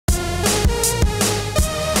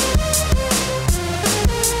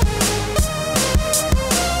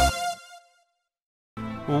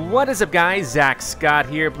What is up, guys? Zack Scott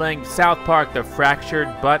here, playing South Park: The Fractured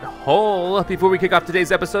Butthole. Before we kick off today's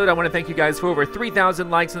episode, I want to thank you guys for over 3,000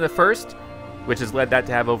 likes in the first, which has led that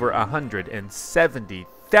to have over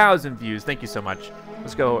 170,000 views. Thank you so much.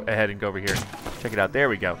 Let's go ahead and go over here. Check it out. There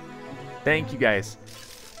we go. Thank you, guys.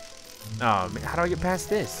 Oh, man, how do I get past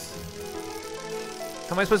this?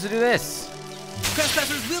 How am I supposed to do this?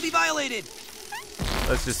 Trespassers will be violated.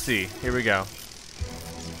 Let's just see. Here we go.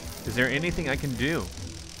 Is there anything I can do?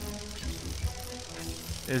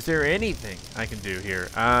 Is there anything I can do here?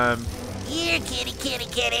 Here, kitty, kitty,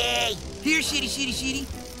 kitty. Here, shitty, shitty, shitty.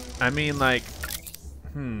 I mean, like,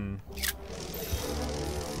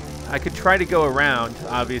 I could try to go around,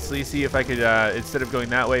 obviously. See if I could, instead of going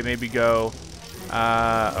that way, maybe go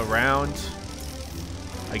around,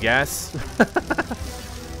 I guess.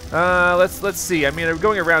 Let's see. I mean,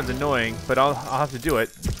 going around's annoying, but I'll have to do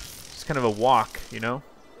it. It's kind of a walk, you know?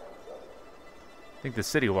 I think the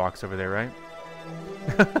city walks over there, right?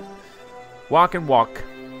 Walk and walk.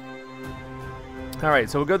 All right,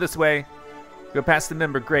 so we'll go this way. Go past the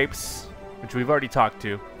member grapes, which we've already talked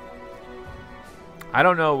to. I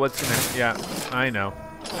don't know what's gonna. Yeah, I know.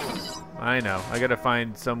 I gotta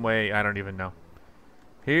find some way. I don't even know.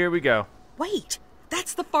 Here we go. Wait,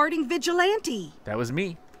 that's the farting vigilante. That was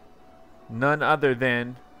me. None other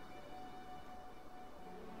than.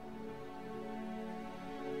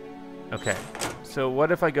 Okay, so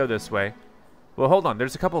what if I go this way? Well, hold on.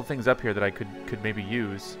 There's a couple of things up here that I could maybe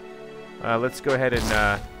use. Let's go ahead and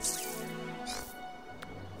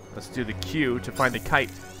let's do the Q to find the kite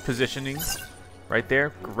positioning. Right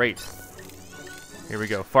there. Great. Here we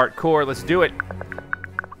go. Fart core. Let's do it.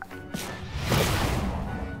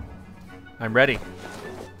 I'm ready.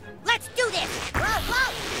 Let's do this. Whoa,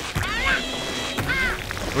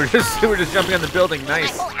 whoa. We're just jumping on the building.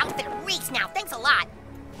 Nice. My whole outfit reeks now. Thanks a lot.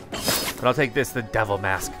 But I'll take this, the devil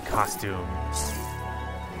mask costume.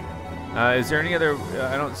 Is there any other?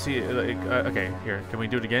 I don't see it. Okay, here. Can we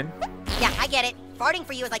do it again? Yeah, I get it. Farting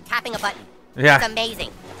for you is like tapping a button. Yeah. It's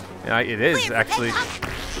amazing. Yeah, it is actually. Look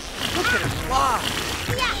at him fly.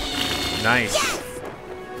 Yeah. Nice. Yes.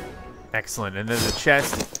 Excellent. And then the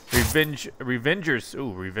chest, Revenger.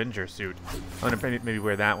 Ooh, Revenger suit. I'm gonna maybe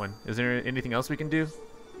wear that one. Is there anything else we can do?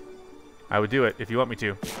 I would do it if you want me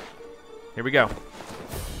to. Here we go.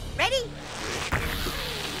 Ready?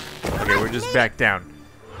 Okay, we're just back down.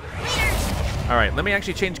 All right, let me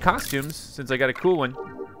actually change costumes since I got a cool one.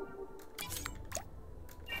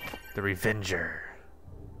 The Revenger.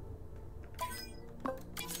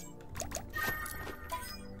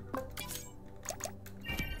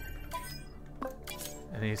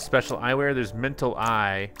 Any special eyewear? There's mental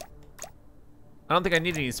eye. I don't think I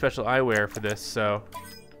need any special eyewear for this, so.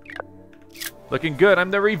 Looking good.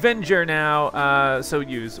 I'm the Revenger now. So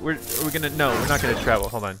use. We're gonna. No, we're not gonna travel.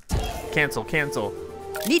 Hold on. Cancel.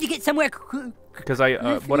 Need to get somewhere. Because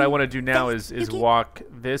what I want to do now is walk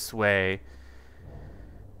this way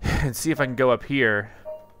and see if I can go up here.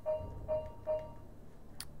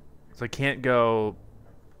 So I can't go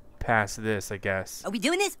past this, I guess. Are we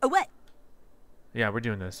doing this or what? Yeah, we're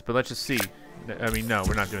doing this, but let's just see. I mean, no,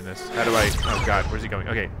 we're not doing this. How do I? Oh God, where's he going?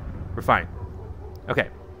 Okay, we're fine. Okay,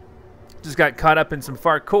 just got caught up in some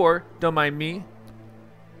fart core. Don't mind me.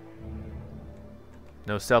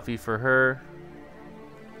 No selfie for her.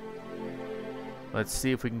 Let's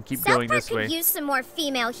see if we can keep going this way. South Park could use some more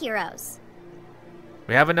female heroes.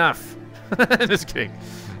 We have enough. Just kidding.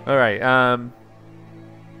 All right.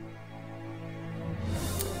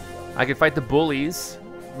 I can fight the bullies.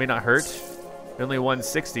 May not hurt. Only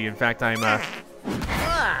 160. In fact, I'm.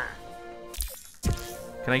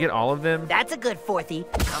 Can I get all of them? That's a good fourthy.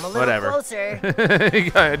 Come a little Whatever. closer.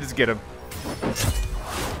 I just get them.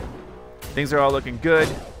 Things are all looking good.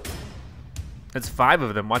 That's 5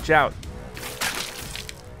 of them. Watch out.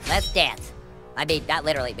 Let's dance. I mean, not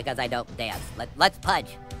literally, because I don't dance. Let's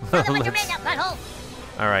pudge. All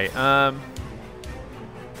right.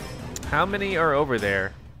 How many are over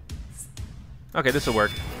there? Okay, this will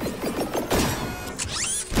work.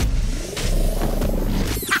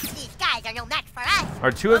 These guys are no match for us.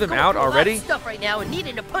 Are 2 of them out already? Stuff right now, and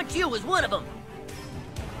needing to punch you is one of them.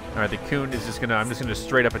 All right, the Coon is just gonna. I'm just gonna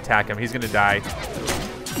straight up attack him. He's gonna die.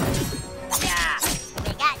 Yeah,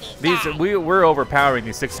 we got these guys. We're overpowering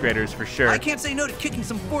these 6th graders for sure. I can't say no to kicking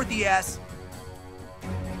some fourthy ass.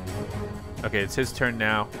 Okay, it's his turn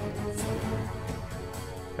now.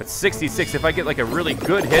 That's 66. If I get like a really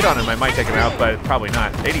good hit on him, I might take him out, but probably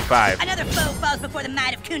not. 85. Another foe falls before the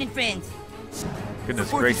might of Coon and Friends.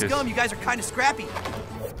 Goodness For gracious. scum, you guys are kind of scrappy.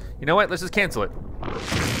 You know what? Let's just cancel it.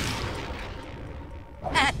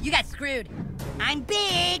 You got screwed. I'm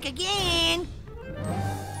big again.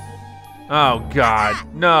 Oh,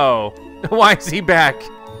 God. No. Why is he back?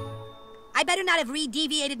 I better not have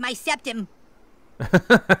re-deviated my septum.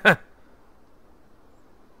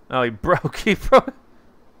 Oh, he broke. He broke.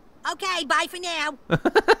 Okay, bye for now. Not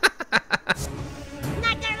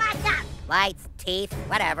their laptop. Lights, teeth,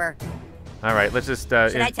 whatever. All right, let's just...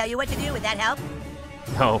 Should I tell you what to do? Would that help?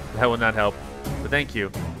 No, that will not help. But thank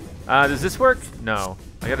you. Does this work? No.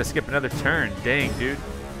 I gotta skip another turn. Dang, dude.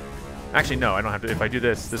 Actually, no, I don't have to. If I do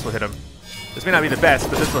this, this will hit him. This may not be the best,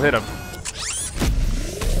 but this will hit him.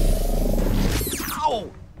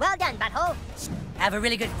 Ow! Well done, butthole. I have a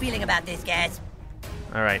really good feeling about this, guys.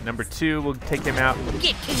 All right, number 2, we'll take him out.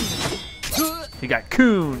 Get cooned. He got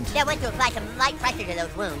cooned. They'll want to apply some light pressure to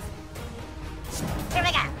those wounds. Here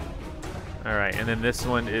we go. All right, and then this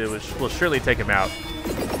one will surely take him out.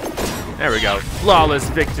 There we go. Flawless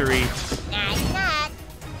victory. Nice shot.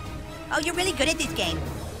 Oh, you're really good at this game.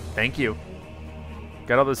 Thank you.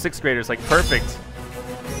 Got all those 6th graders like perfect.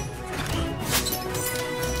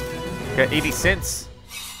 Got 80 cents.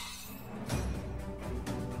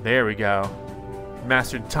 There we go.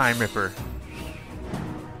 Mastered Time Ripper.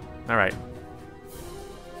 All right.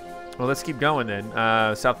 Well, let's keep going then.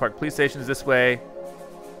 South Park Police Station's this way.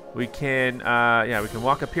 We can, yeah, we can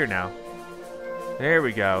walk up here now. There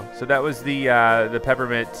we go. So that was the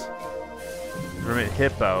peppermint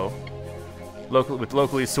hippo, with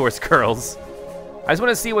locally sourced girls. I just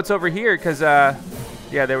want to see what's over here, because,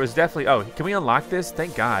 yeah, there was definitely. Oh, can we unlock this?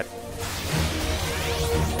 Thank God.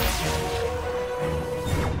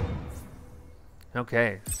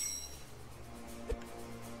 Okay.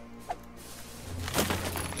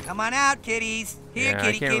 Come on out, kitties. Here, Yeah,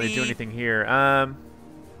 kitty, I can't really do kitty. anything here. I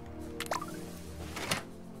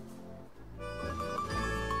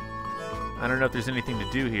don't know if there's anything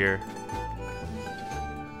to do here.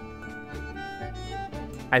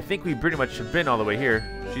 I think we pretty much have been all the way here.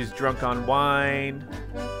 She's drunk on wine.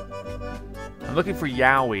 I'm looking for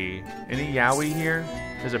Yowie. Any Yowie here?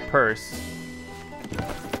 There's a purse.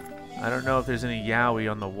 I don't know if there's any Yowie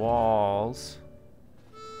on the walls.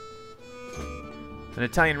 An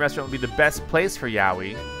Italian restaurant would be the best place for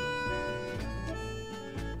Yowie.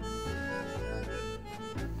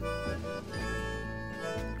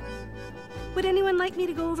 Would anyone like me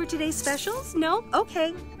to go over today's specials? No?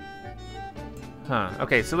 Okay. Huh.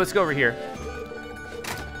 Okay, so let's go over here.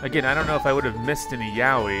 Again, I don't know if I would have missed any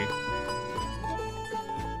Yowie.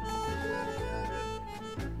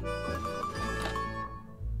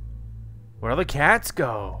 Where'd all the cats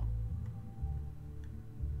go?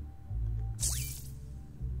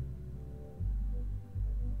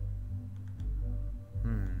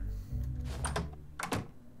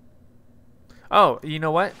 Oh, you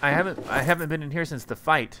know what? I haven't been in here since the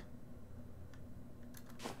fight.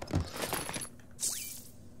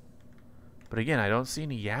 But again, I don't see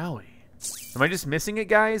any Yowie. Am I just missing it,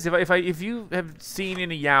 guys? If you have seen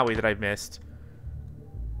any Yowie that I've missed,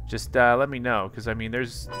 just let me know, because I mean,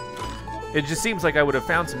 it just seems like I would have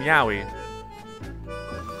found some Yowie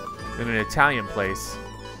in an Italian place.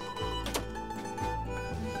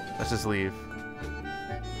 Let's just leave.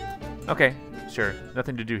 Okay, sure.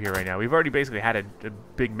 Nothing to do here right now. We've already basically had a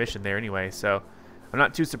big mission there anyway, so I'm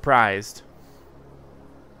not too surprised.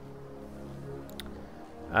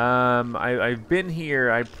 I've been here.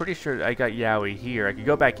 I'm pretty sure I got Yowie here. I could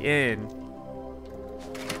go back in.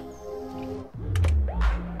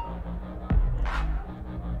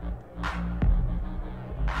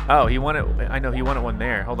 Oh, he wanted. I know he wanted one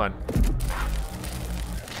there. Hold on.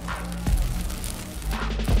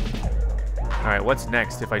 All right, what's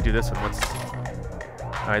next if I do this one?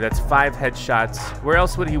 All right, that's 5 headshots. Where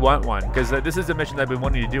else would he want one? Because this is a mission that I've been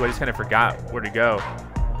wanting to do. I just kind of forgot where to go.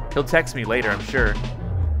 He'll text me later, I'm sure.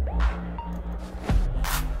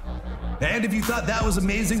 And if you thought that was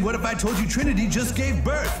amazing, what if I told you Trinity just gave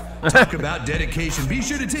birth? Talk about dedication. Be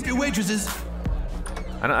sure to tip your waitresses.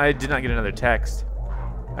 I did not get another text.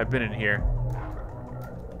 I've been in here.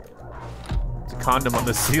 It's a condom on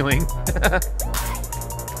the ceiling.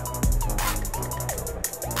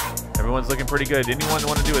 Everyone's looking pretty good. Anyone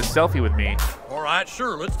want to do a selfie with me? All right,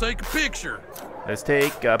 sure. Let's take a picture. Let's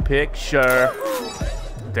take a picture.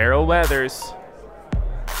 Daryl Weathers.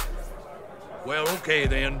 Well, okay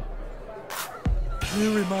then.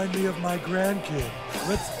 You remind me of my grandkid.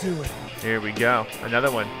 Let's do it. Here we go. Another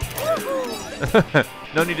one.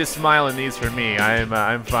 No need to smile in these for me.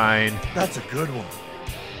 I'm fine. That's a good one.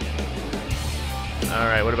 All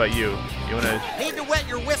right. What about you? You wanna? Need to wet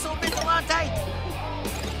your whistle, Vigilante?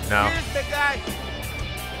 No. Here's the guy.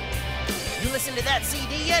 You listen to that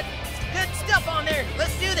CD yet? Good stuff on there.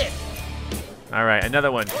 Let's do this. All right.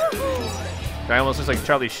 Another one. Guy almost looks like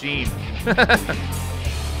Charlie Sheen.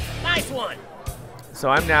 Nice one. So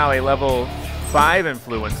I'm now a level 5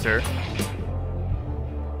 influencer.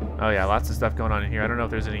 Oh yeah, lots of stuff going on in here. I don't know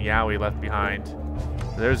if there's any yaoi left behind.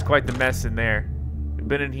 There's quite the mess in there. We've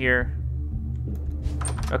been in here.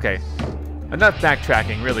 Okay. Enough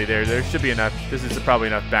backtracking, really. There should be enough. This is probably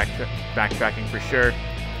enough backtracking for sure.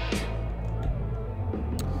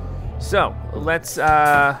 So, let's,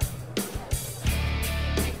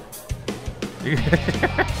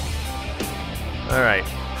 Alright.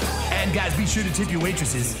 And guys, be sure to tip your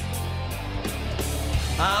waitresses.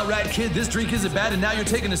 Alright, kid, this drink isn't bad, and now you're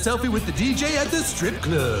taking a selfie with the DJ at the strip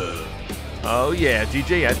club. Oh yeah,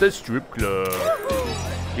 DJ at the strip club.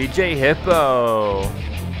 DJ Hippo.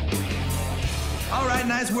 Alright,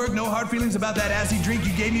 nice work. No hard feelings about that assy drink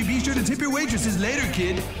you gave me. Be sure to tip your waitresses later,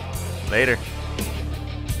 kid. Later.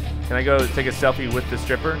 Can I go take a selfie with the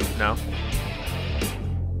stripper? No.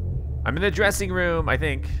 I'm in the dressing room, I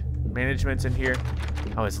think. Management's in here.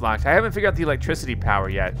 Oh, it's locked. I haven't figured out the electricity power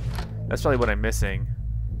yet. That's probably what I'm missing.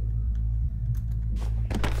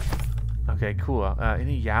 Okay, cool.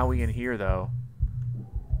 Any yaoi in here, though?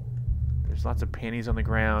 There's lots of panties on the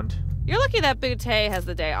ground. You're lucky that Butte has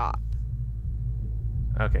the day off.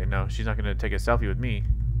 Okay, no, she's not going to take a selfie with me.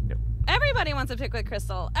 Nope. Everybody wants a pic with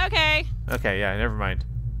Crystal. Okay. Okay, yeah, never mind.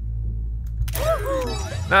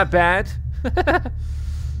 Not bad.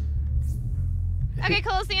 Okay,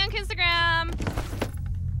 cool. See you on Instagram.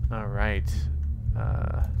 All right.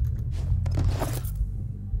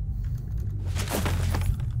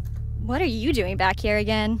 What are you doing back here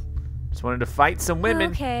again? Just wanted to fight some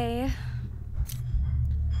women. Okay.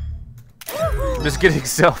 Just getting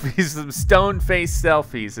selfies, some stone-faced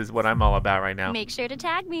selfies is what I'm all about right now. Make sure to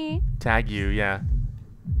tag me. Tag you, yeah.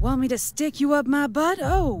 Want me to stick you up my butt?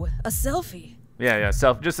 Oh, a selfie. Yeah, just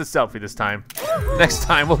a selfie this time. Next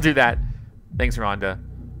time we'll do that. Thanks, Rhonda.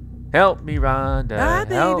 Help me, Rhonda. Bye,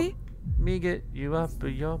 Help baby. me get you up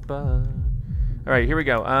your butt. All right, here we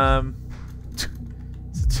go.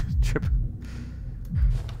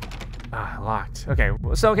 Locked. Okay,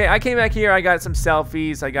 so I came back here. I got some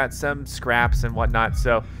selfies. I got some scraps and whatnot.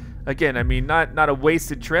 So, again, I mean, not a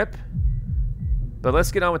wasted trip. But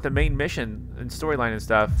let's get on with the main mission and storyline and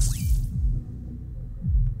stuff.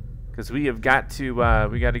 Because we have got to,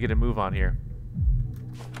 we got to get a move on here.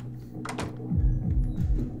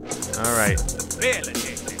 All right.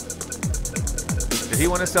 Did he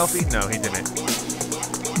want a selfie? No, he didn't.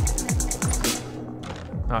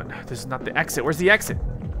 Oh, no, this is not the exit. Where's the exit?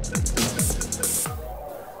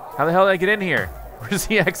 How the hell did I get in here? Where's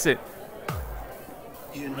the exit?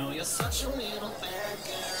 You know you're such a little bad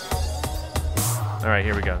girl. All right,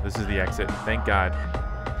 here we go. This is the exit. Thank God.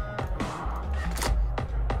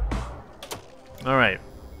 All right.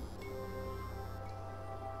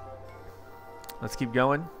 Let's keep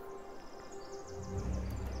going.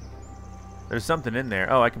 There's something in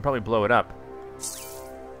there. Oh, I can probably blow it up.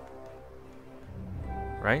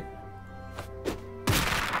 Right?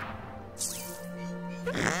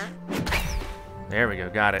 There we go.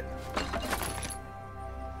 Got it.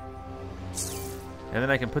 And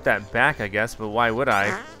then I can put that back, I guess, but why would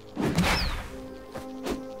I?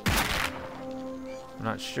 I'm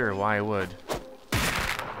not sure why I would.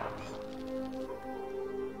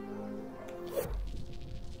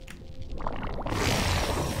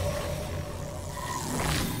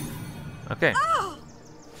 Okay.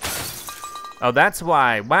 Oh, that's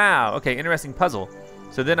why. Wow. Okay, interesting puzzle.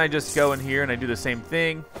 So then I just go in here and I do the same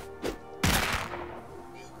thing.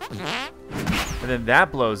 And then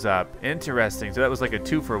that blows up. Interesting. So that was like a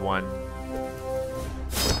 2-for-1.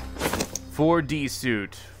 4D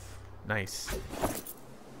suit. Nice.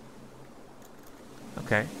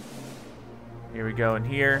 Okay. Here we go in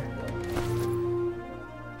here.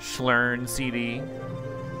 Schlern CD.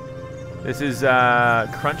 This is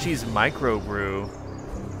Crunchy's microbrew.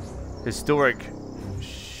 Historic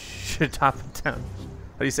top down.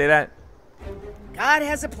 How do you say that? God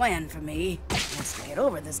has a plan for me. Wants to get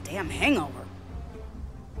over this damn hangover.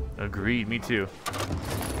 Agreed, me too.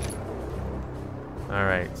 All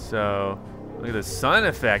right, so look at the sun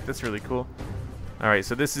effect. That's really cool. All right,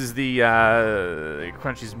 so this is the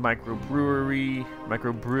Crunchy's microbrew.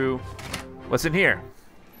 What's in here?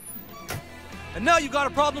 And now you got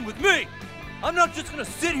a problem with me. I'm not just gonna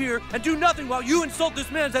sit here and do nothing while you insult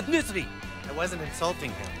this man's ethnicity. I wasn't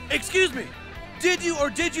insulting him. Excuse me. Did you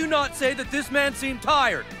or did you not say that this man seemed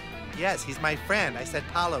tired? Yes, he's my friend. I said,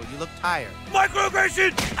 Paulo, you look tired.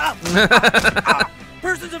 Microaggression!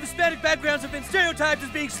 Persons of Hispanic backgrounds have been stereotyped as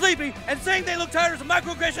being sleepy, and saying they look tired is a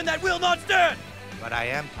microaggression that will not stand! But I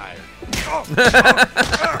am tired.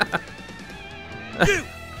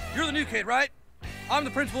 You're the new kid, right? I'm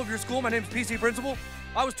the principal of your school. My name's PC Principal.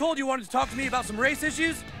 I was told you wanted to talk to me about some race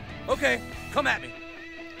issues? Okay, come at me.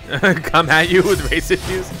 Come at you with race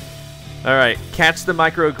issues? All right, catch the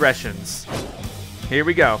microaggressions. Here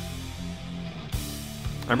we go.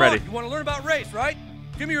 I'm ready. You want to learn about race, right?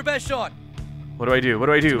 Give me your best shot. What do I do? What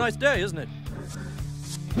do I do? It's a nice day, isn't it?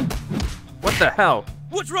 What the hell?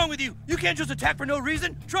 What's wrong with you? You can't just attack for no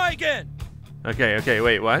reason. Try again. Okay,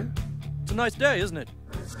 wait, what? It's a nice day, isn't it?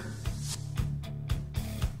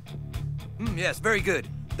 Yes, very good.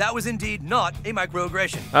 That was indeed not a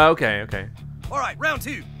microaggression. Oh, okay. All right, round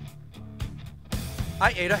 2.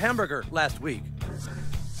 I ate a hamburger last week.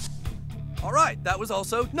 All right, that was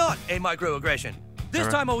also not a microaggression. This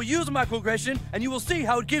time I will use a microaggression, and you will see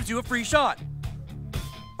how it gives you a free shot.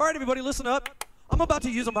 All right, everybody, listen up. I'm about to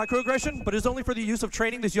use a microaggression, but it's only for the use of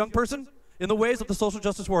training this young person in the ways of the social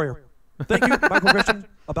justice warrior. Thank you. Microaggression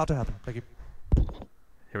about to happen. Thank you.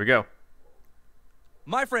 Here we go.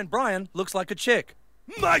 My friend Brian looks like a chick.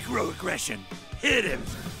 Microaggression. Hit him.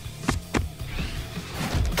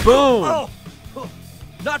 Boom. Oh,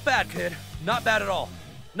 not bad, kid. Not bad at all.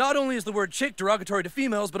 Not only is the word chick derogatory to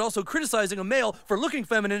females, but also criticizing a male for looking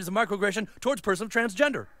feminine is a microaggression towards a person of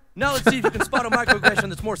transgender. Now let's see if you can spot a microaggression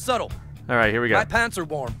that's more subtle. All right, here we go. My pants are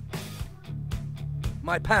warm.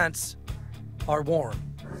 My pants are warm.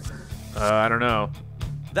 I don't know.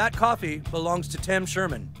 That coffee belongs to Tim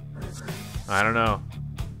Sherman. I don't know.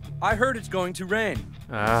 I heard it's going to rain.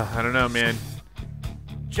 I don't know, man.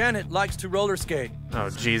 Janet likes to roller skate. Oh,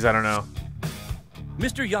 geez, I don't know.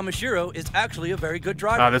 Mr. Yamashiro is actually a very good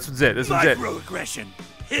driver. Oh, this one's it. This one's it. Microaggression.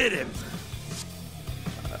 Hit him.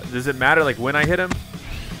 Does it matter, like, when I hit him?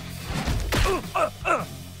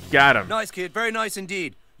 Got him. Nice, kid. Very nice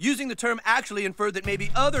indeed. Using the term actually inferred that maybe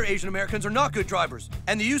other Asian Americans are not good drivers,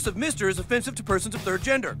 and the use of Mr. is offensive to persons of third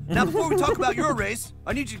gender. Now, before we talk about your race,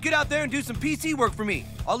 I need you to get out there and do some PC work for me.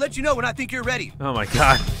 I'll let you know when I think you're ready. Oh my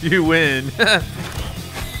God, you win.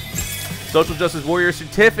 Social Justice Warrior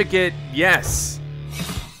certificate, yes.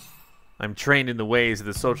 I'm trained in the ways of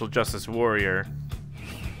the Social Justice Warrior.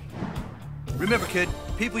 Remember, kid,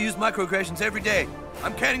 people use microaggressions every day.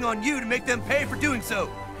 I'm counting on you to make them pay for doing so.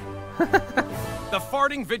 The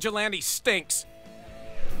farting vigilante stinks.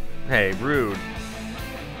 Hey, rude.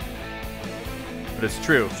 But it's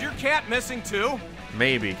true. Is your cat missing too?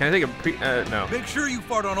 Maybe. Can I take a no. Make sure you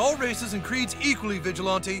fart on all races and creeds equally,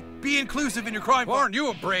 Vigilante. Be inclusive in your crime. Well, aren't you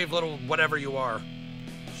a brave little whatever you are?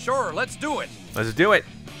 Sure, let's do it. Let's do it.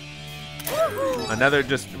 Another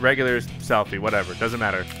just regular selfie, whatever. Doesn't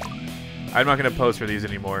matter. I'm not gonna pose for these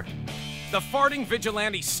anymore. The farting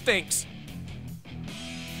vigilante stinks.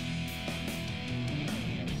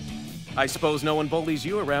 I suppose no one bullies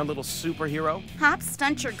you around, little superhero? Hops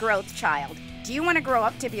stunt your growth, child. Do you want to grow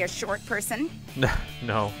up to be a short person?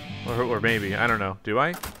 No. Or maybe. I don't know. Do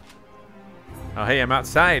I? Oh, hey, I'm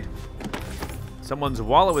outside. Someone's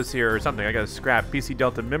wallet was here or something. I got a scrap PC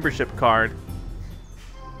Delta membership card.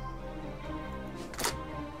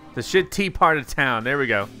 The shitty part of town. There we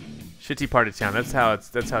go. Shitty part of town. That's how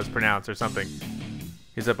it's pronounced or something.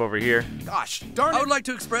 He's up over here. Gosh, darn it. I would like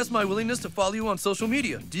to express my willingness to follow you on social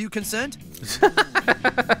media. Do you consent?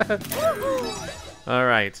 All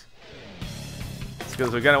right.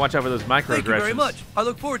 Because we gotta watch out for those microaggressions. Thank you very much. I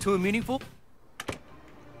look forward to a meaningful.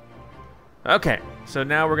 Okay, so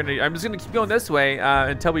now I'm just gonna keep going this way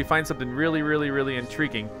until we find something really, really, really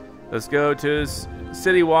intriguing. Let's go to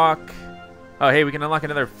City Walk. Oh, hey, we can unlock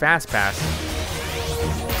another fast pass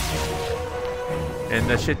in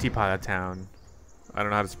the shitty part of town. I don't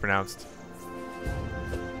know how it's pronounced.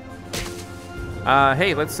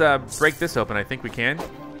 Hey, let's break this open. I think we can.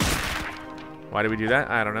 Why do we do that?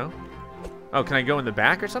 I don't know. Oh, can I go in the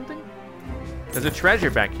back or something? There's a treasure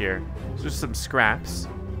back here. There's just some scraps.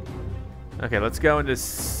 Okay, let's go into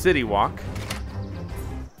City Walk.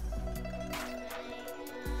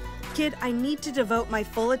 Kid, I need to devote my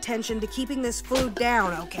full attention to keeping this food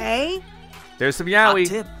down, okay? There's some yaoi.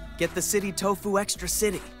 Hot tip, get the city tofu extra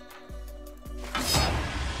city.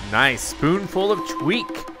 Nice, spoonful of tweak.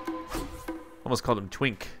 Almost called him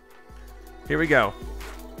twink. Here we go.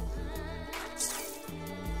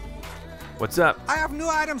 What's up? I have new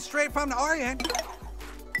items straight from the Orient.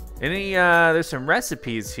 There's some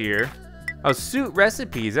recipes here. Oh, suit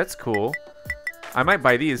recipes, that's cool. I might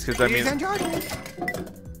buy these because I mean.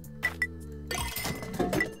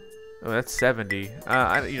 Oh, that's 70.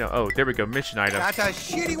 Oh, there we go, mission item. That's a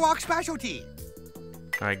shitty walk specialty.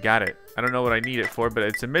 All right, got it. I don't know what I need it for, but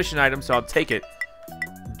it's a mission item, so I'll take it.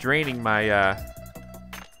 Draining my,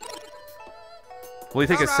 Will you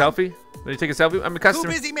take a selfie? Will you take a selfie? I'm a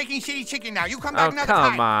customer. Too busy making shitty chicken now. You come back another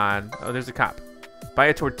time. time. On. Oh, there's a cop. Buy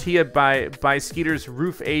a tortilla by Skeeter's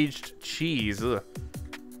roof-aged cheese. Ugh.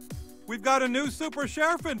 we've got a new super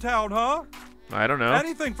sheriff in town, huh? I don't know.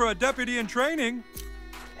 Anything for a deputy in training.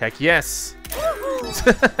 Heck yes.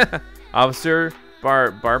 Officer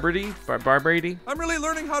Barbrady? I'm really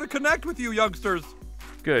learning how to connect with you youngsters.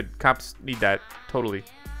 Good. Cops need that. Totally.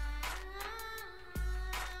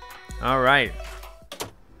 All right.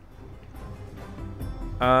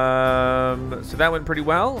 So that went pretty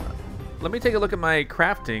well. Let me take a look at my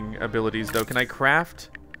crafting abilities, though. Can I craft?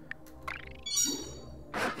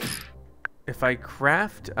 If I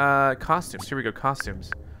craft costumes. Here we go,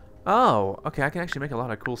 costumes. Oh, okay, I can actually make a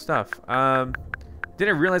lot of cool stuff.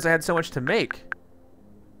 Didn't realize I had so much to make.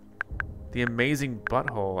 The amazing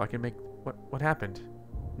butthole. I can make... What happened?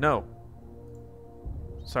 No.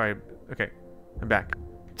 Sorry. Okay, I'm back.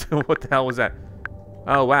 What the hell was that?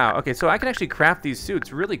 Oh, wow. Okay, so I can actually craft these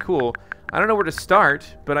suits. Really cool. I don't know where to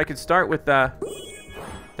start, but I could start with that,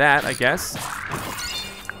 I guess.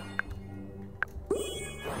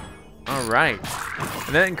 All right.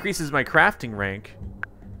 And that increases my crafting rank.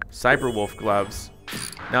 Cyberwolf gloves.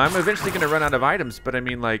 Now, I'm eventually going to run out of items, but I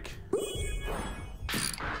mean, like...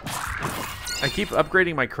 I keep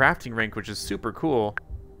upgrading my crafting rank, which is super cool.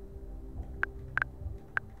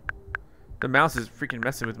 The mouse is freaking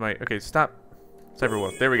messing with my... Okay, stop.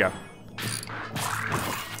 Cyberwolf. There we go.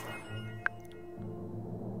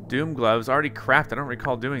 Doom gloves. Already crafted. I don't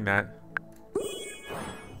recall doing that.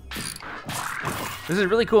 This is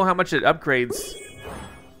really cool how much it upgrades.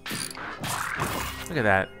 Look at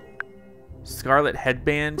that. Scarlet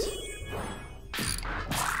headband.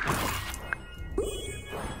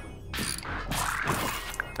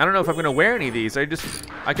 I don't know if I'm gonna wear any of these. I could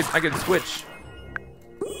switch.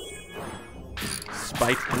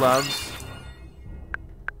 Spiked gloves.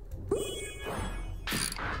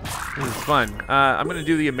 This is fun. I'm gonna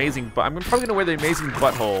do the amazing. I'm probably gonna wear the amazing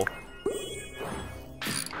butthole.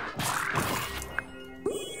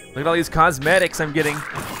 Look at all these cosmetics I'm getting.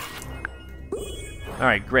 All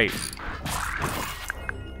right, great.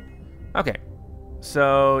 Okay,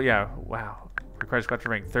 so yeah, wow. Requires crafting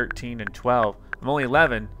rank 13 and 12. I'm only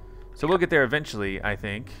 11, so we'll get there eventually, I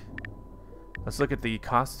think. Let's look at the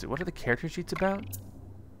costume. What are the character sheets about?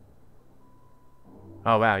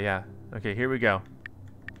 Oh wow, yeah. Okay, here we go.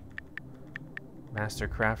 Master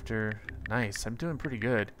Crafter. Nice. I'm doing pretty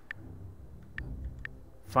good.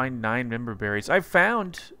 Find 9 member berries. I've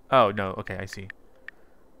found... Oh, no. Okay, I see.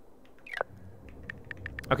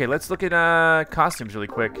 Okay, let's look at costumes really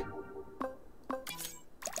quick.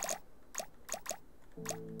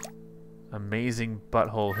 Amazing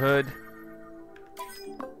butthole hood.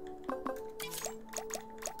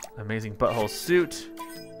 Amazing butthole suit.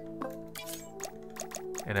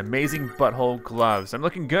 And amazing butthole gloves. I'm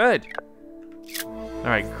looking good.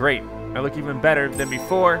 Alright, great. I look even better than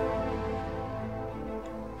before.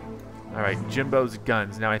 Alright, Jimbo's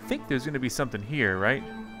guns. Now, I think there's going to be something here, right?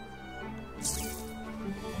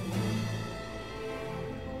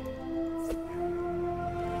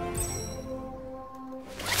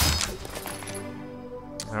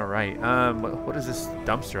 Alright, what is this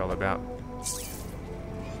dumpster all about?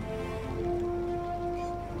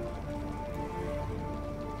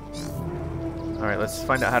 Alright, let's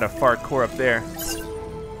find out how to parkour up there.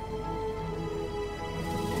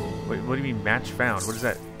 Wait, what do you mean match found? What does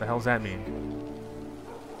that, the hell does that mean?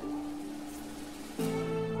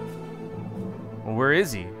 Well, where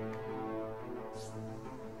is he?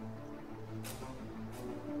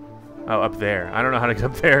 Oh, up there. I don't know how to get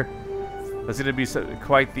up there. That's gonna be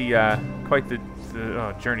quite the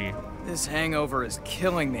journey. This hangover is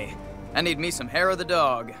killing me. I need me some hair of the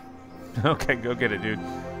dog. Okay, go get it, dude.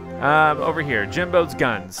 Over here, Jimbo's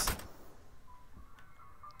guns.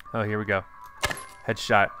 Oh, here we go.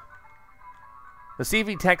 Headshot. Let's see if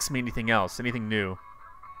he texts me anything else, anything new.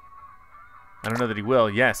 I don't know that he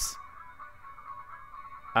will. Yes.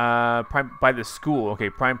 Prime by the school. Okay,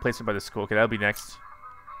 prime placement by the school. Okay, that'll be next.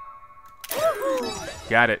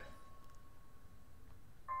 Got it.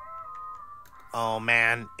 Oh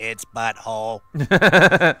man, it's butthole.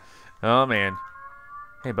 Oh man.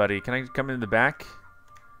 Hey buddy, can I come in the back?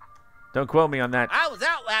 Don't quote me on that. I was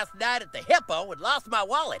out last night at the Hippo and lost my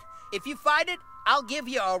wallet. If you find it, I'll give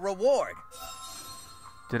you a reward.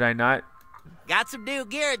 Did I not? Got some new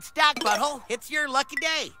gear in stock, butthole. It's your lucky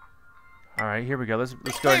day. All right, here we go. Let's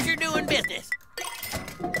go. Here's your doing business.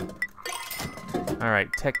 All right,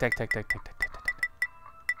 tech.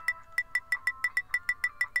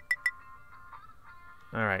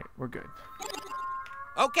 All right, we're good.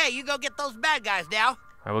 Okay, you go get those bad guys now.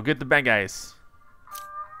 I will get the bad guys.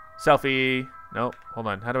 Selfie. No, hold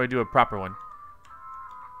on. How do I do a proper one?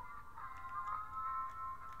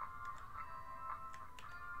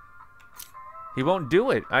 He won't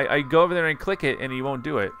do it. I go over there and click it, and he won't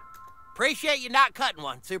do it. Appreciate you not cutting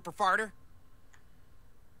one, super farter.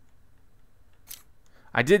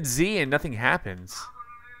 I did Z and nothing happens.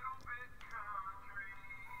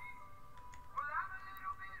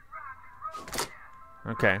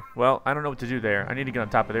 Okay, well, I don't know what to do there. I need to get on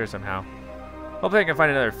top of there somehow. Hopefully I can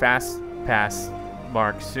find another fast pass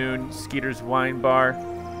mark soon. Skeeter's wine bar.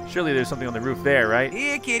 Surely there's something on the roof there, right?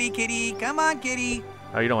 Here, kitty, kitty. Come on, kitty.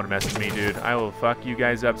 Oh, you don't want to mess with me, dude. I will fuck you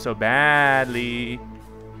guys up so badly.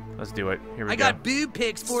 Let's do it. Here we go. I got boob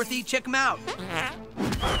pics, Forthy. Check them out.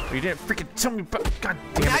 Oh, you didn't freaking tell me about... God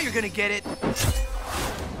damn it. Now you're gonna get it.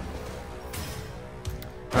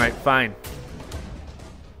 Alright, fine.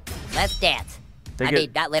 Let's dance. I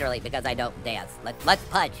mean, not literally, because I don't dance. Let's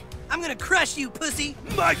punch. I'm gonna crush you, pussy.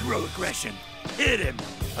 Microaggression. Hit him.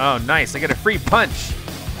 Oh, nice. I get a free punch.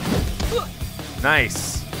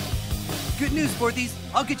 Nice. Good news, Forthies.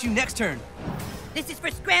 I'll get you next turn. This is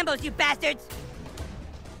for scrambles, you bastards.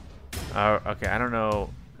 Okay, I don't know.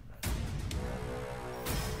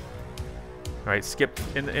 Alright, skip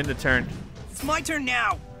in the turn. It's my turn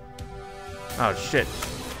now. Oh, shit.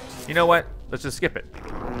 You know what? Let's just skip it.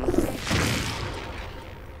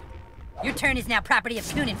 Your turn is now property of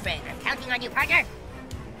Coon and Friends. I'm counting on you, partner.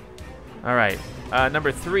 Alright.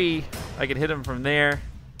 Number 3, I can hit him from there.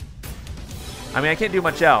 I mean, I can't do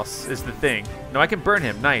much else, is the thing. No, I can burn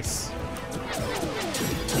him. Nice.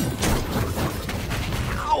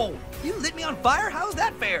 Ow! You lit me on fire? How's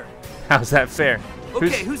that fair? How's that fair?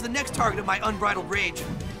 Okay, who's the next target of my unbridled rage?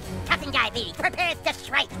 Captain Diabetes, prepare to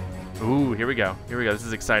strike. Ooh, here we go. Here we go. This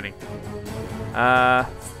is exciting.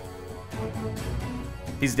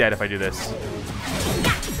 He's dead if I do this.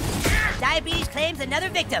 Diabetes claims another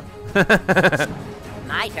victim.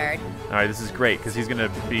 My turn. Alright, this is great, because he's going to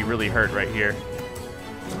be really hurt right here.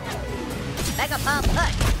 Mega pump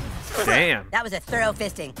punch. Damn. That was a thorough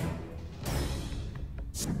fisting.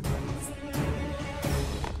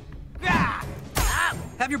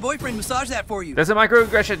 Have your boyfriend massage that for you. That's a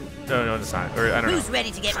microaggression. No, it's not. Or, I don't know. Who's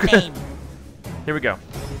ready to get maimed? Here we go.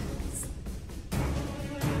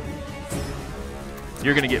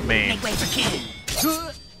 You're going to get maimed. Make way for King.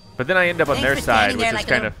 But then I end up on their side, which is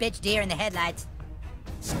kind of... bitch deer in the headlights.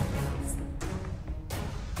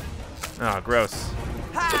 Oh, gross.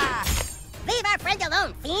 Leave our friend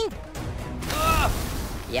alone, fiend.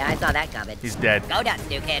 Yeah, I saw that coming. He's dead. Go nuts,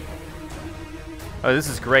 new kid. Oh, this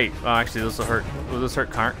is great. Oh, actually, this will hurt. Will this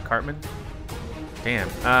hurt Cartman? Damn.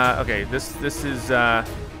 Okay, this is,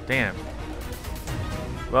 damn.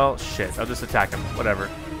 Well, shit. I'll just attack him. Whatever.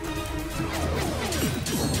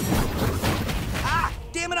 Ah!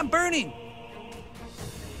 Damn it, I'm burning!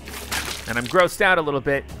 And I'm grossed out a little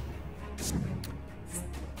bit.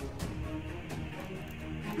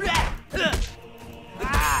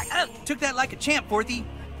 Took that like a champ, Forthy.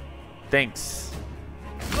 Thanks.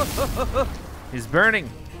 He's burning.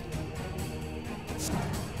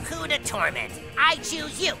 Who to torment? I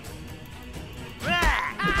choose you.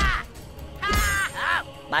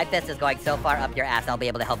 My fist is going so far up your ass, I'll be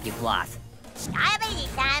able to help you floss.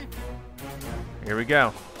 Diabetes time. Here we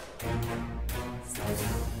go.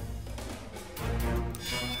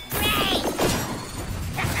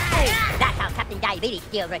 That's how Captain Diabetes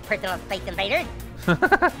deals with personal space invaders.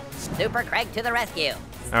 Super Craig to the rescue.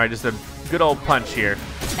 All right, just a good old punch here.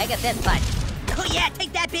 Mega fist punch. Oh yeah,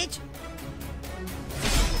 take that, bitch.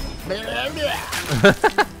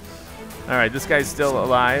 All right, this guy's still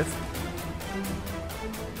alive.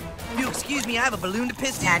 You excuse me, I have a balloon to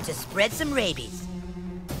piss in. Time to spread some rabies.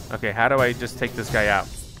 Okay, how do I just take this guy out?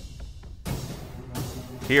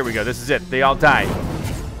 Here we go. This is it. They all die.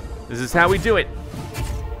 This is how we do it.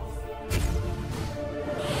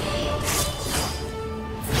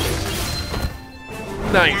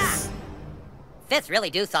 Nice. Fists really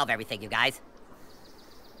do solve everything, you guys.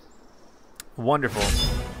 Wonderful.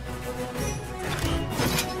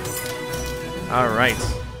 All right.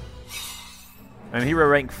 I'm hero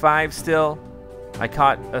rank 5 still. I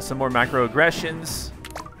caught some more microaggressions.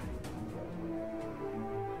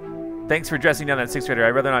 Thanks for dressing down that 6th grader. I'd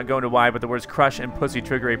rather not go into why, but the words crush and pussy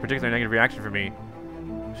trigger a particular negative reaction for me.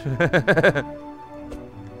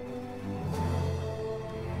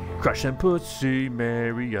 Crush and pussy,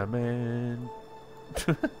 marry a man.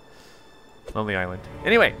 Lonely Island.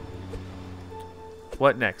 Anyway.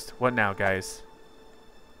 What next? What now, guys?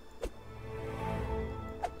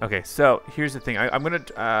 Okay, so here's the thing. I'm gonna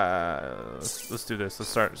let's do this.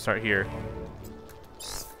 Let's start here.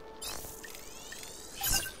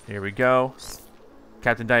 Here we go.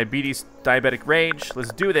 Captain Diabetes, Diabetic Rage.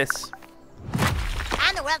 Let's do this.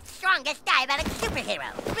 I'm the world's strongest diabetic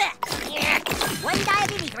superhero. One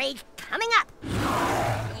diabetes rage Coming up.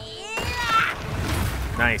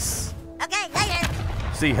 Nice. Okay, later.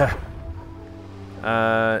 See ya.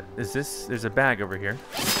 Is this? There's a bag over here.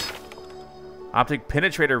 Optic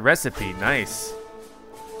penetrator recipe. Nice.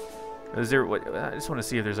 Is there? What? I just want to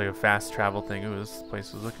see if there's like a fast travel thing. Ooh, this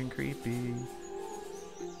place is looking creepy.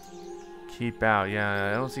 Keep out.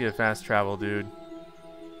 Yeah, I don't see a fast travel, dude.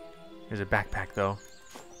 There's a backpack though.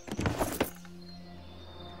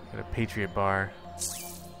 Got a Patriot bar.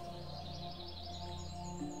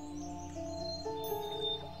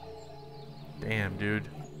 Damn, dude.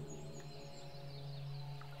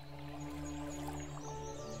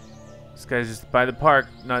 This guy's just by the park,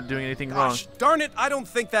 not doing anything Gosh, darn it, I don't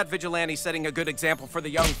think that vigilante's setting a good example for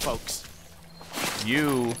the young folks. wrong.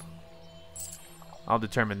 You. I'll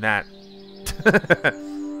determine that.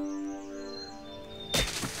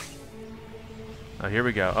 Oh, here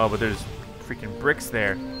we go. Oh, but there's freaking bricks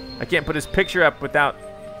there. I can't put his picture up without...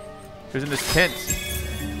 Who's in this tent?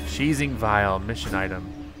 Cheesing vial, mission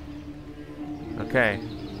item. Okay.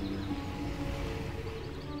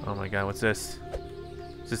 Oh my god, what's this?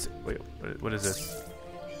 Is this... Wait, what is this?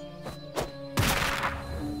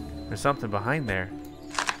 There's something behind there.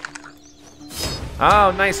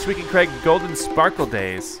 Oh, nice. Tweaking Craig Golden Sparkle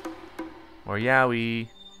Days. Or yowie.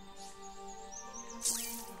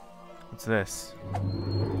 What's this?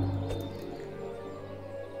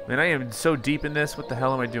 Man, I am so deep in this. What the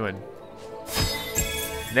hell am I doing?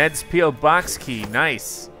 Ned's P.O. Box key.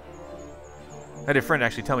 Nice. I had a friend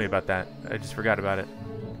actually tell me about that. I just forgot about it.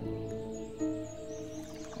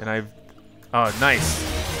 And I've... Oh, nice.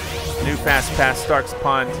 New Fast Pass Stark's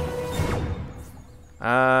Pond.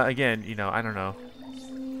 Again, you know, I don't know.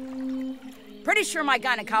 Pretty sure my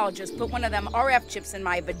gynecologist put one of them RF chips in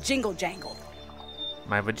my vajingle jangle.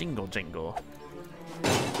 My vajingle jingle.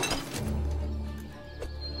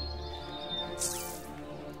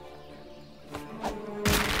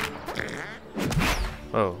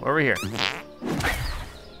 Oh, over here.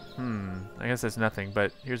 I guess that's nothing,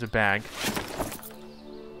 but here's a bag.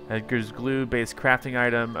 Edgar's glue-based crafting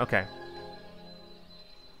item. Okay.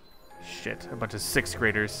 Shit, a bunch of 6th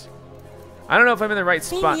graders. I don't know if I'm in the right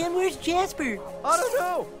spot. Hey man, where's Jasper? I don't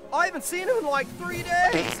know. I haven't seen him in like 3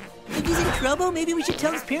 days. Think he's in trouble? Maybe we should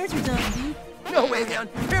tell his parents or something, dude. No way, man.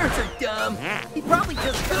 Parents are dumb. He probably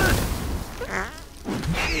just...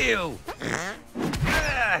 Ew.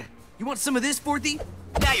 You want some of this, Forthy?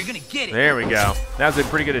 Now you're gonna get it. There we go. That was a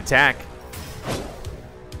pretty good attack.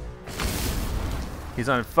 He's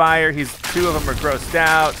on fire. Two of them are grossed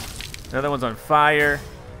out. Another one's on fire.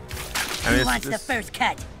 I mean, Who wants the first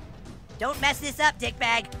cut? Don't mess this up,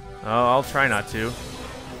 dickbag. Oh, I'll try not to.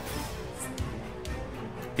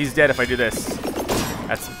 He's dead if I do this.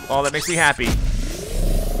 That's all that makes me happy.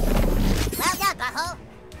 Well done, butthole.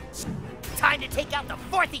 Time to take out the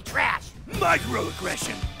Forthy trash.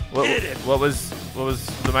 Microaggression. What was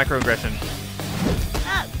the microaggression?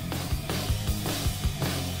 Oh.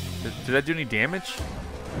 Did that do any damage?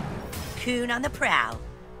 Coon on the prowl.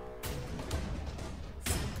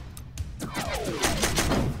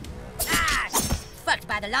 Ah! Fucked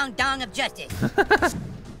by the long dong of justice.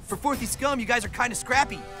 For Forthy scum, you guys are kind of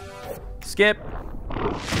scrappy. Skip.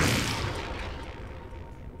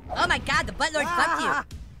 Oh my god, the buttlord fucked you.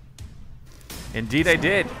 Indeed I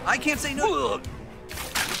did. I can't say no.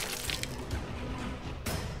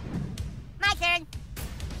 My turn.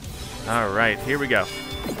 All right, here we go.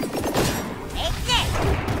 Take this.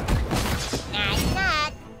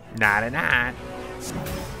 Not. Not.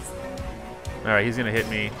 All right, he's gonna hit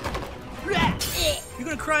me. You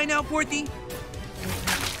gonna cry now, Forthy?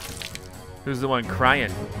 Who's the one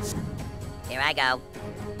crying? Here I go.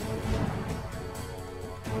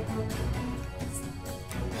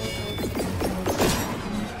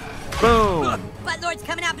 Boom! Buttlord's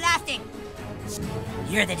coming out blasting.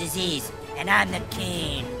 You're the disease, and I'm the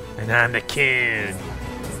king. And I'm the king.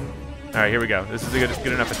 All right, here we go. This is a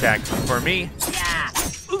good enough attack for me. Yeah.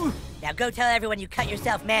 Now go tell everyone you cut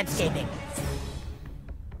yourself manscaping.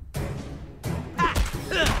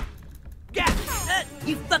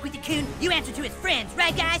 You fuck with the coon, you answer to his friends,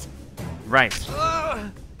 right, guys? Right.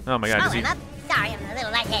 Oh my god. I'm up. Sorry, I'm a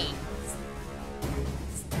little lightheaded.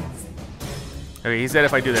 Okay, he said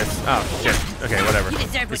if I do this. Oh, shit. Okay, whatever.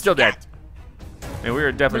 He's still dead. And we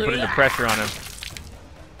were definitely putting the pressure on him.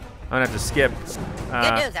 I'm gonna have to skip.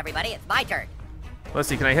 Good news, everybody. It's my turn. Let's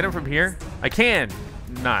see. Can I hit him from here? I can.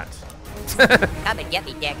 Not. Come and get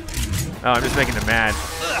me, dick. Oh, I'm just making him mad.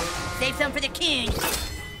 Save some for the coon.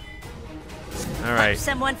 All right. Punch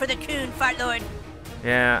someone for the coon, fartlord.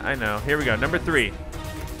 Yeah, I know. Here we go. Number 3.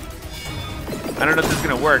 I don't know if this is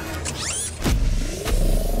gonna work.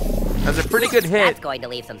 That's a pretty good hit. That's going to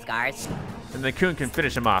leave some scars. And then Coon can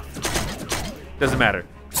finish him off. Doesn't matter.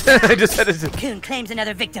 I just said it. Coon claims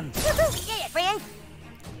another victim. We did it, friends.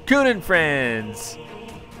 Coon and Friends.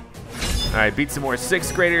 All right, beat some more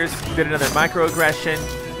 6th graders. Did another microaggression.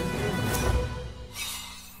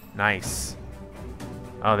 Nice.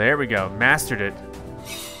 Oh, there we go. Mastered it.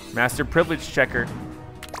 Master privilege checker.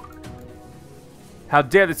 How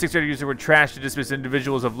dare the 6th grader user were trash to dismiss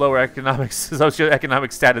individuals of lower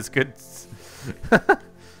socioeconomic status goods.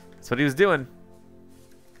 That's what he was doing.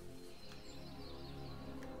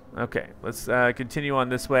 Okay, let's continue on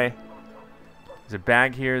this way. There's a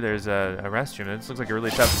bag here. There's a restroom. This looks like a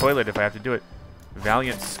really tough toilet if I have to do it.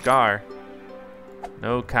 Valiant Scar.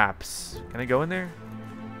 No cops. Can I go in there?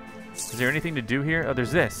 Is there anything to do here? Oh,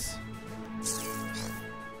 there's this.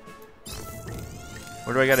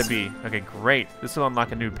 Where do I gotta be? Okay, great. This will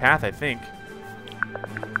unlock a new path, I think.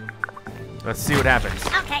 Let's see what happens.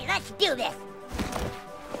 Okay, let's do this.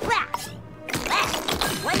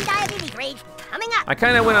 One diabetes rage coming up. I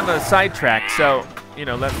kind of went on the sidetrack, so, you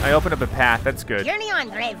know, I opened up a path. That's good. Journey on,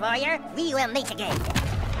 brave warrior. We will meet again.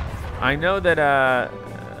 I know that,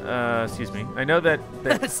 excuse me. I know that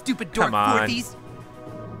Stupid dork, come on. Fourthies.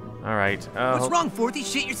 All right. What's wrong,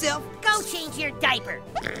 Fourthies? Shit yourself? Go change your diaper.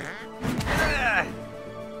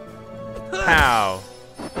 Pow.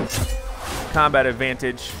 Combat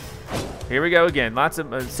advantage. Here we go again. Lots of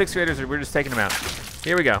 6th graders. We're just taking them out.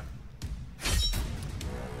 Here we go.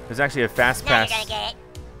 There's actually a fast pass. Now you're gonna get it.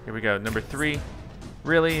 Here we go. Number 3.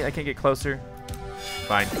 Really? I can't get closer?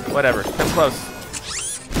 Fine. Whatever. Come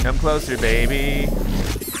close. Come closer, baby.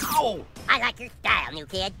 Ow! I like your style, new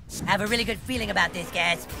kid. I have a really good feeling about this,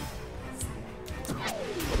 guys.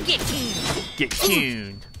 Get tuned. Get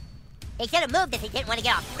tuned. He should have moved if he didn't want to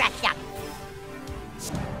get all scratched up.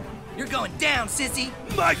 You're going down, sissy.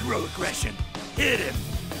 Microaggression. Hit him.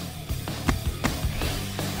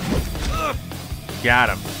 Got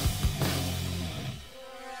him.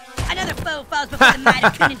 Another foe falls before the might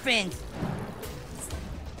of Coon and Friends.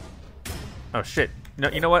 Oh, shit. No,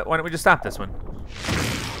 you know what? Why don't we just stop this one?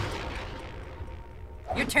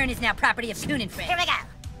 Your turn is now property of Coon and Friends. Here we go.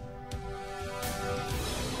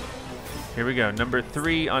 Here we go. Number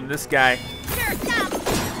 3 on this guy. Sure, stop.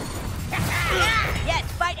 Yes,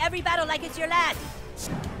 fight every battle like it's your last.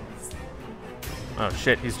 Oh,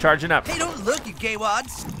 shit. He's charging up. Hey, don't look, you gay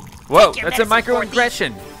wads. Whoa, that's a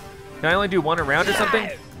microaggression. Can I only do one around or something?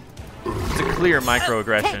 It's a clear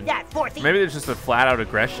microaggression. Maybe there's just a flat-out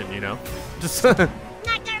aggression, you know? Just. Knock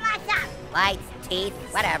their lights out. Lights, teeth,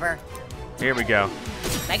 whatever. Here we go.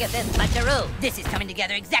 Look at this puncheroo. This is coming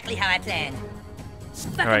together exactly how I planned.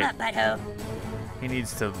 Fuck him up, butthole. He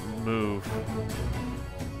needs to move.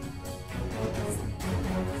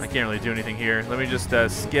 I can't really do anything here. Let me just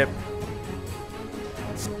skip.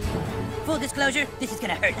 Full disclosure, this is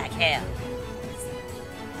gonna hurt like hell.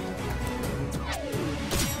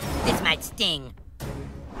 This might sting.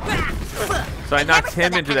 So I knocked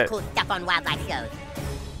him into that. Cool stuff on wildlife shows.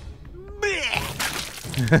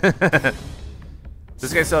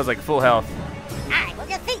 This guy still has like full health. I will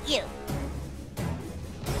defeat you.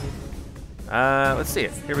 Let's see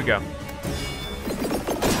it. Here we go.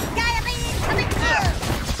 Diabetes coming through.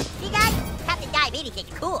 See, guys, Captain Diabetes is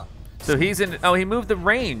cool. So he's in. Oh, he moved the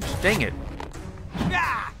range. Dang it.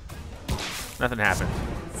 Nothing happened.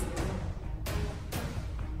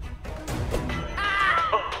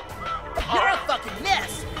 You're a fucking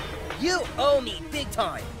mess. You owe me big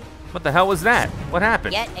time. What the hell was that? What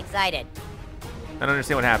happened? Get excited. I don't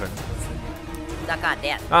understand what happened. Suck on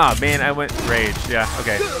death. Oh man, I went rage. Yeah,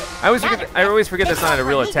 okay. I always forget that's not a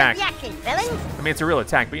real attack. I mean, it's a real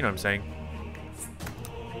attack, but you know what I'm saying.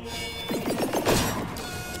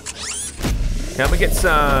 Come and get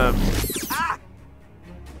some.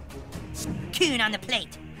 Coon on the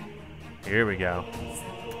plate. Here we go.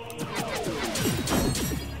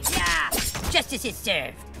 Yeah, justice is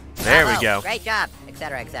served. There we Bravo. go. Great job,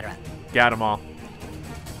 etc., etc. Got them all.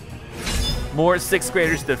 More 6th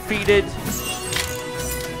graders defeated.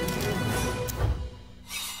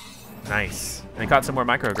 Nice. And they caught some more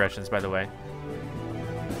microaggressions, by the way.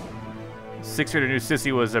 6th grader knew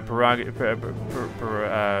Sissy was a prerogative.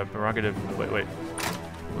 Wait.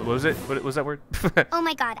 What was it? What was that word? Oh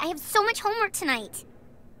my god, I have so much homework tonight.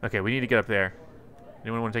 Okay, we need to get up there.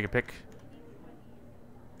 Anyone want to take a pic?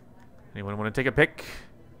 Anyone want to take a pic?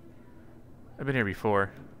 I've been here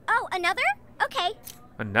before. Oh, another? Okay.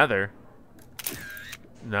 Another?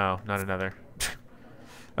 No, not another.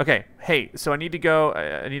 Okay, hey, so I need to go.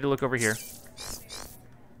 I need to look over here.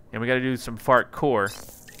 And we got to do some fart core.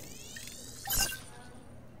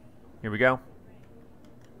 Here we go.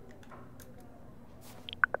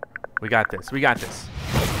 We got this. We got this.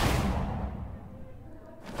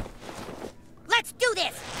 Let's do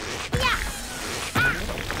this. Yeah.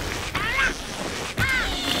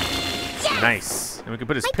 Yes. Nice. And we can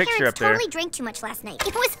put his My picture up parents there. totally drank too much last night.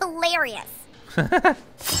 It was hilarious.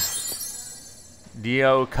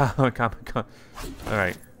 Dio All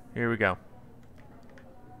right, here we go.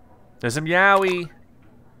 There's some Yowie.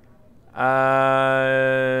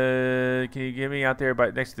 Can you get me out there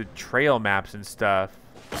by next to trail maps and stuff?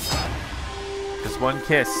 Just one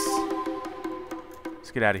kiss.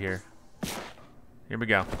 Let's get out of here. Here we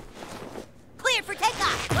go. Cleared for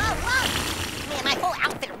takeoff. Whoa, whoa. Man, my whole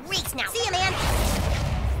outfit reeks now. See ya, man.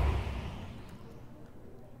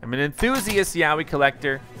 I'm an enthusiast Yowie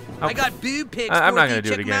collector. Oh, I got boob pics. I'm not gonna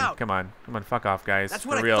do it again. Come on, fuck off, guys. That's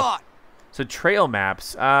what for I real. thought. So trail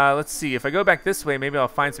maps. Let's see. If I go back this way, maybe I'll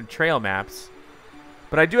find some trail maps.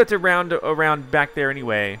 But I do have to round around back there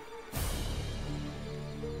anyway.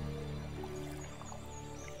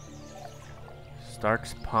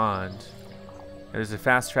 Stark's Pond. There's a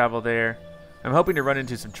fast travel there. I'm hoping to run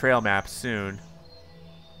into some trail maps soon.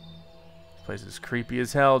 This place is creepy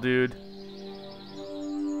as hell, dude.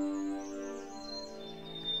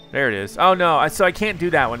 There it is. Oh no, so I can't do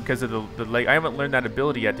that one because of the lake. I haven't learned that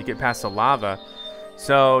ability yet to get past the lava.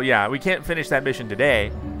 So yeah, we can't finish that mission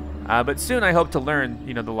today. But soon I hope to learn,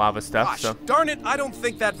 you know, the lava stuff. Gosh, So. darn it, I don't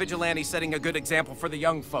think that vigilante's setting a good example for the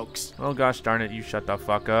young folks. Oh gosh darn it, you shut the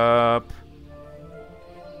fuck up.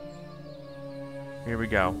 Here we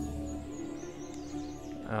go.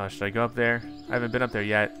 Should I go up there? I haven't been up there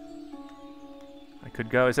yet. I could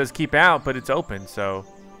go. It says keep out, but it's open, so.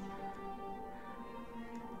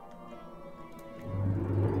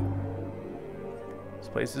 This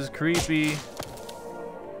place is creepy.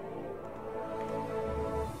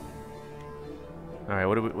 All right,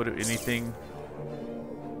 what do anything?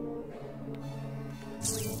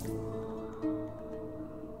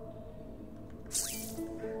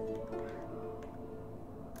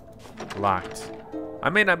 Locked. I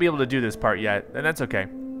may not be able to do this part yet, and that's okay.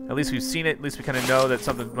 At least we've seen it. At least we kind of know that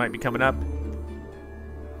something might be coming up.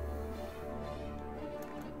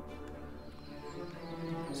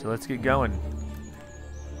 So let's get going.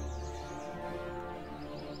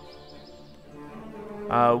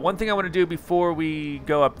 One thing I want to do before we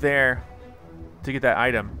go up there to get that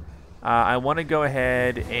item, I want to go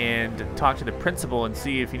ahead and talk to the principal and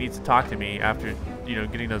see if he needs to talk to me after, you know,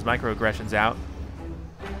 getting those microaggressions out.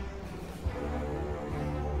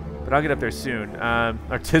 But I'll get up there soon.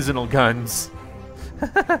 Artisanal guns.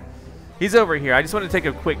 He's over here. I just want to take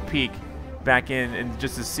a quick peek back in and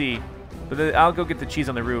just to see. But then I'll go get the cheese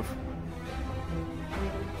on the roof.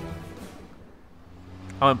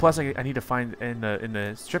 Oh, and plus I need to find in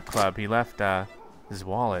the strip club. He left his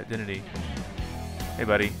wallet, didn't he? Hey,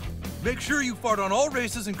 buddy. Make sure you fart on all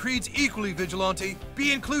races and creeds equally, Vigilante.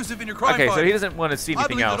 Be inclusive in your crime Okay, fighting. so he doesn't want to see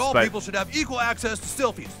anything else. I believe that all but people should have equal access to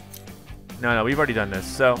selfies. No, we've already done this.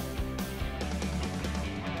 So.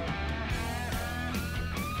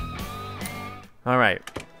 All right.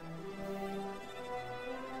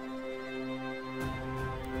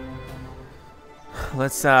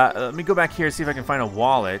 Let's let me go back here and see if I can find a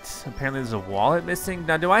wallet. Apparently there's a wallet missing.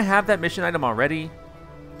 Now, do I have that mission item already?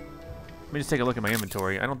 Let me just take a look at my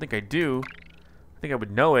inventory. I don't think I do. I think I would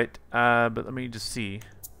know it, but let me just see.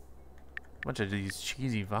 A bunch of these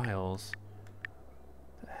cheesy vials.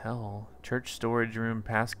 What the hell? Church storage room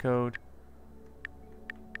passcode.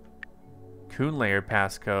 Coon layer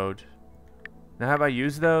passcode. Now, have I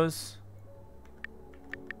used those?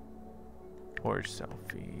 Porch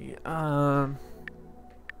selfie.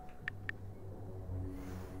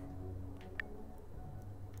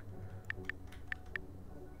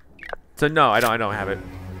 So no, I don't have it.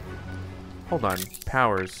 Hold on,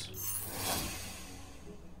 powers.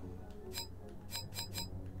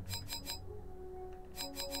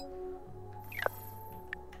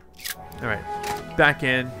 All right, back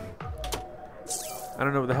in. I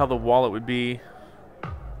don't know what the hell the wallet would be.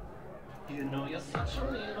 You know you're such a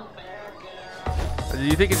little bad girl. Do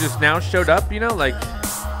you think it just now showed up? You know, like.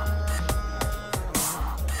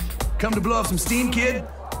 Come to blow off some steam, kid?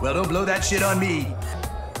 Well, don't blow that shit on me.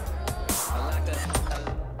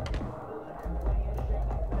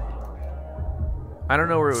 I don't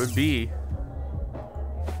know where it would be.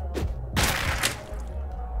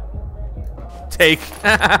 Take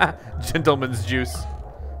gentleman's juice.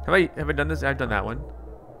 Have I done this? I've done that one.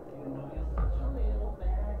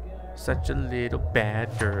 Such a little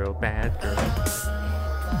bad girl, bad girl.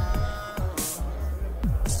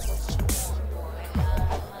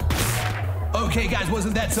 Okay, guys,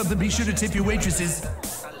 wasn't that something? Be sure to tip your waitresses.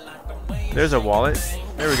 There's a wallet.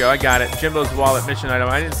 There we go. I got it. Jimbo's wallet mission item.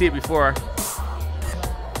 I didn't see it before.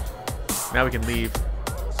 Now we can leave.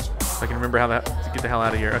 If I can remember how to get the hell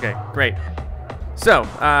out of here. Okay, great. So,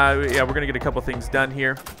 yeah, we're gonna get a couple things done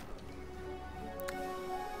here.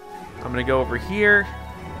 I'm gonna go over here.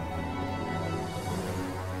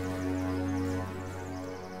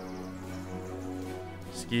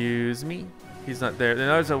 Excuse me. He's not there.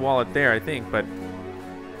 There's a wallet there, I think, but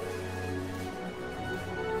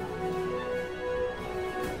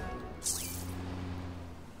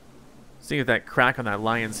seeing if that crack on that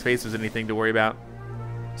lion's face was anything to worry about.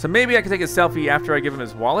 So maybe I can take a selfie after I give him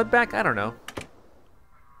his wallet back? I don't know.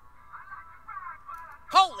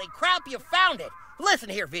 Holy crap, you found it! Listen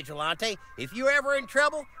here, Vigilante. If you're ever in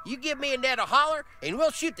trouble, you give me and Ned a holler, and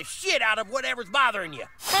we'll shoot the shit out of whatever's bothering you.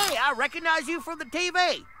 Hey, I recognize you from the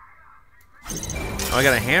TV. Oh, I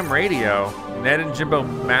got a ham radio. Ned and Jimbo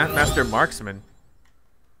Master Marksman.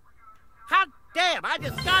 Hot damn, I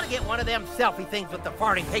just gotta get one of them selfie things with the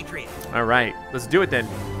farting Patriot. All right, let's do it then.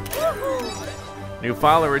 New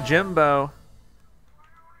follower, Jimbo.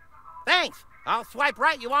 Thanks. I'll swipe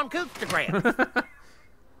right you on Cookstagram.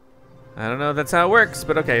 I don't know if that's how it works,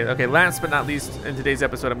 but okay. Okay, last but not least, in today's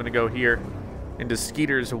episode, I'm going to go here into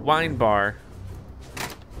Skeeter's wine bar.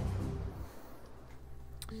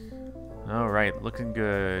 All right, looking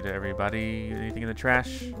good, everybody. Anything in the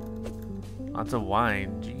trash? Lots of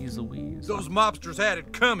wine. Jeez Louise. Those mobsters had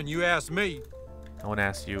it coming, you asked me. No one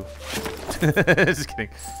asked you. Just kidding.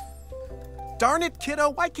 Darn it, kiddo.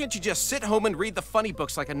 Why can't you just sit home and read the funny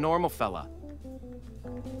books like a normal fella?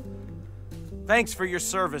 Thanks for your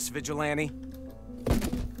service, Vigilante.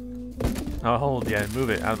 Oh, hold, yeah, move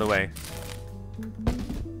it out of the way.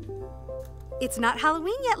 It's not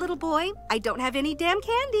Halloween yet, little boy. I don't have any damn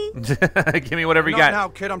candy. Give me whatever you Not got. now,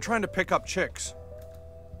 kid. I'm trying to pick up chicks.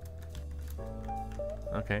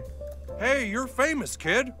 Okay. Hey, you're famous,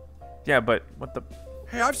 kid. Yeah, but what the?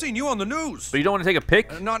 Hey, I've seen you on the news. But you don't want to take a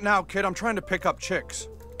pic? Not now, kid. I'm trying to pick up chicks.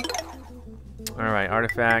 All right,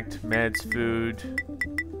 artifact, meds, food.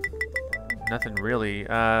 Nothing really.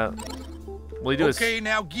 What do you do Okay,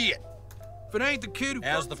 now get. If it ain't the kid who,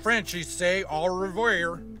 as the Frenchies say, au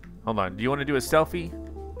revoir. Hold on. Do you want to do a selfie?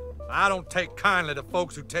 I don't take kindly to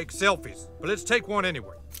folks who take selfies, but let's take one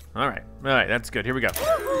anyway. All right. All right, that's good. Here we go.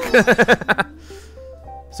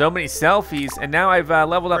 So many selfies, and now I've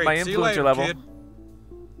leveled up my Great. See you influencer later, level. kid.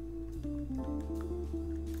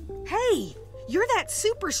 Hey, you're that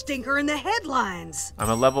super stinker in the headlines. I'm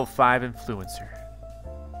a level 5 influencer.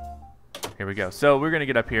 Here we go. So we're gonna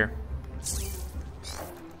get up here.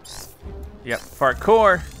 Yep,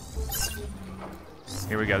 parkour.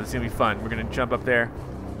 Here we go. This is gonna be fun. We're gonna jump up there.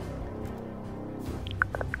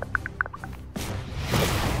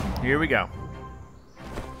 Here we go.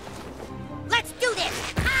 Let's do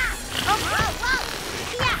this! Ah! Oh, whoa, whoa!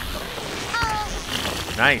 Yeah!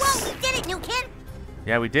 Oh! Nice. Whoa, we did it, new kid!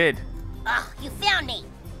 Yeah, we did. Oh, you found me.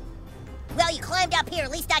 Well, you climbed up here.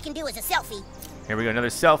 Least I can do is a selfie. Here we go. Another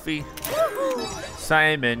selfie.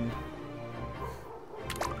 Simon.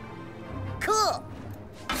 Cool.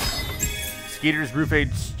 Skeeter's roof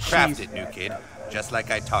age Craft cheese. it, new kid, just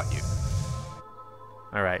like I taught you.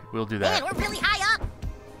 All right, we'll do Man, that. we're really high up.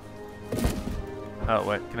 Oh,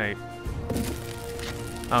 what can I?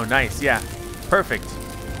 Oh, nice. Yeah, perfect.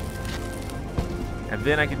 And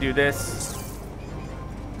then I can do this.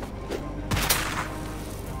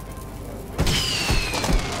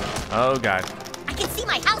 Oh God. I can see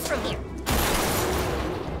my house from here.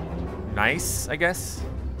 Nice, I guess.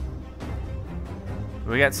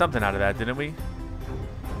 We got something out of that, didn't we?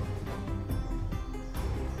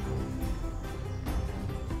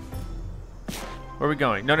 Where are we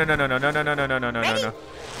going? No, no, no, no, no, no, no, no, no, no, no, no, no, no.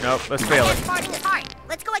 Nope, let's fail it. Farting is hard.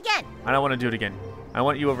 Let's go again. I don't want to do it again. I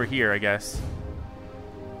want you over here, I guess.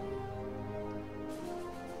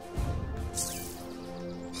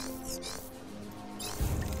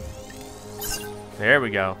 There we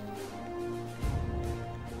go.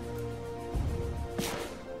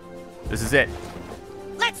 This is it.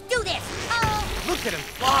 Let's do this. Oh. Look at him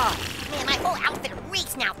fly. Man, my whole outfit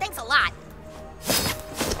reeks now. Thanks a lot.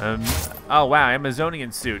 Oh wow,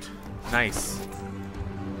 Amazonian suit. Nice.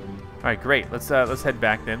 All right, great. Let's head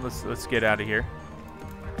back then. Let's get out of here.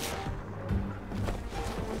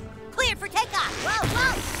 Cleared for takeoff. Whoa,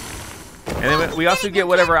 whoa. And then we also get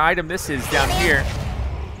whatever item this is down here.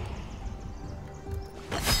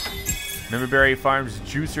 Memberberry Farms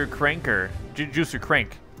Juicer Cranker. Juicer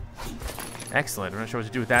Crank. Excellent. I'm not sure what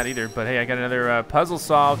to do with that either, but hey, I got another puzzle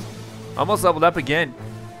solved. Almost leveled up again.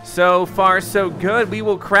 So far, so good. We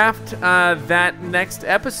will craft that next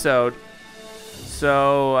episode.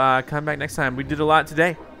 So come back next time. We did a lot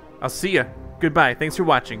today. I'll see ya. Goodbye. Thanks for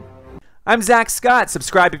watching. I'm Zack Scott.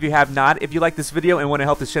 Subscribe if you have not. If you like this video and want to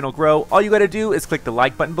help this channel grow, all you gotta do is click the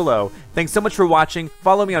like button below. Thanks so much for watching.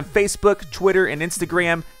 Follow me on Facebook, Twitter, and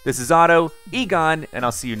Instagram. This is Otto, Egon, and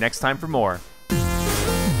I'll see you next time for more.